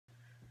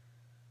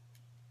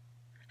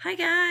Hi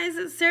guys,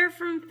 it's Sarah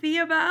from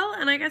Thea-Bel,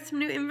 and I got some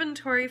new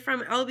inventory from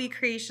LB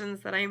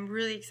Creations that I'm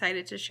really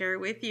excited to share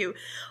with you.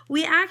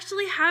 We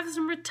actually have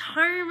some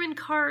retirement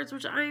cards,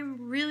 which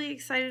I'm really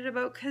excited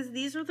about because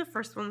these are the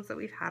first ones that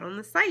we've had on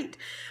the site.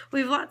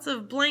 We have lots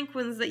of blank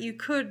ones that you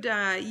could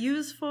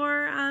use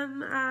for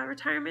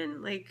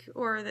retirement,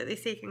 or that they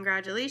say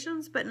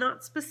congratulations, but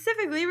not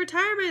specifically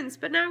retirements,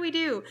 but now we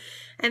do.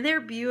 And they're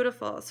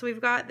beautiful. So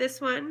we've got this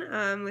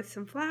one with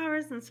some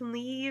flowers and some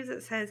leaves.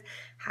 It says,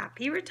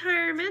 Happy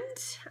Retirement.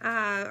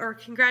 Or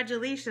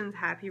congratulations,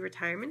 happy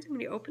retirement. I'm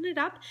going to open it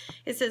up.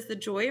 It says the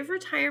joy of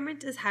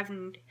retirement is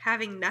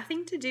having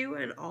nothing to do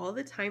and all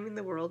the time in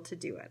the world to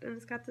do it. And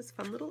it's got this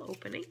fun little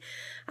opening.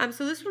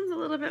 So this one's a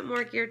little bit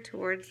more geared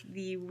towards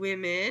the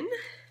women.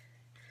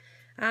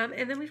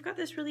 And then we've got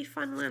this really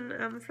fun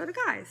one for the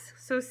guys.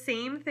 So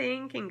same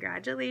thing,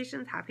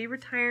 congratulations, happy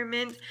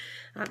retirement.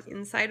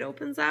 Inside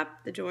opens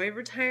up, the joy of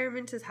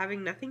retirement is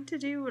having nothing to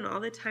do and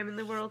all the time in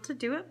the world to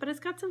do it, but it's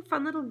got some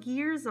fun little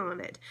gears on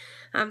it.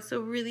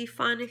 So really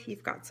fun if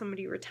you've got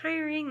somebody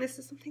retiring. This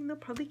is something they'll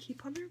probably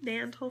keep on their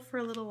mantle for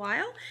a little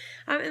while.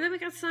 And then we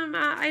got some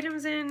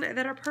items in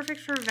that are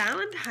perfect for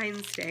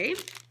Valentine's Day.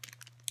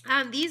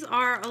 These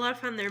are a lot of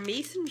fun. They're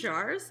mason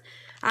jars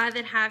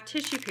that have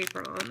tissue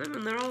paper on them,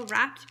 and they're all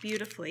wrapped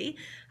beautifully,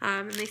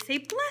 and they say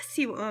bless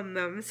you on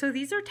them. So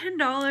these are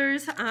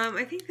 $10.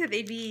 I think that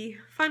they'd be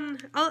fun.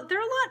 They're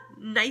a lot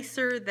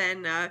nicer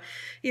than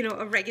you know,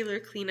 a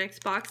regular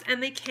Kleenex box,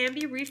 and they can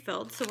be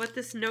refilled. So what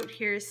this note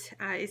here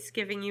is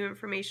giving you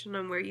information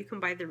on where you can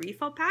buy the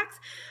refill packs.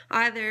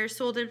 They're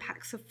sold in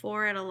packs of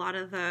 4 at a lot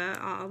of the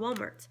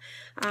Walmarts.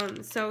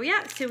 So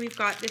yeah, so we've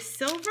got this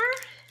silver,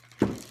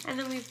 and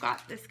then we've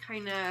got this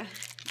kind of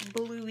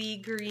bluey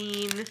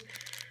green.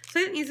 So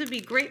I think these would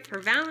be great for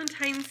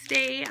Valentine's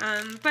Day,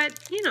 but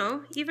you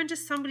know, even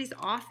just somebody's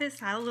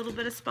office, add a little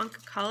bit of spunk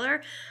of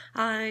color,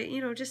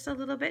 you know, just a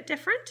little bit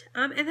different.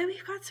 And then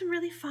we've got some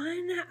really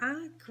fun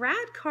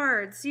grad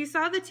cards. You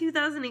saw the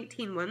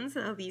 2018 ones.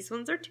 Now these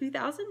ones are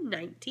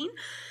 2019.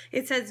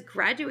 It says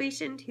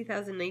graduation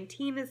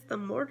 2019 is the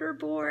mortar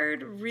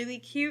board, really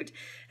cute.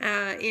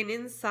 And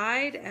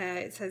inside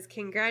it says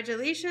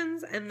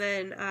congratulations, and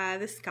then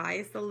the sky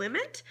is the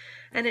limit.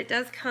 And it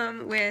does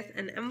come with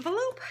an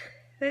envelope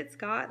that's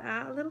got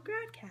a little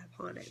grad cap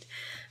on it.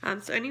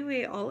 So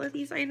anyway, all of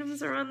these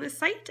items are on the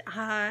site.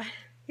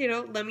 You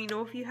know, let me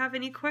know if you have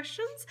any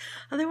questions.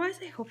 Otherwise,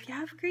 I hope you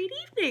have a great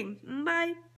evening. Bye.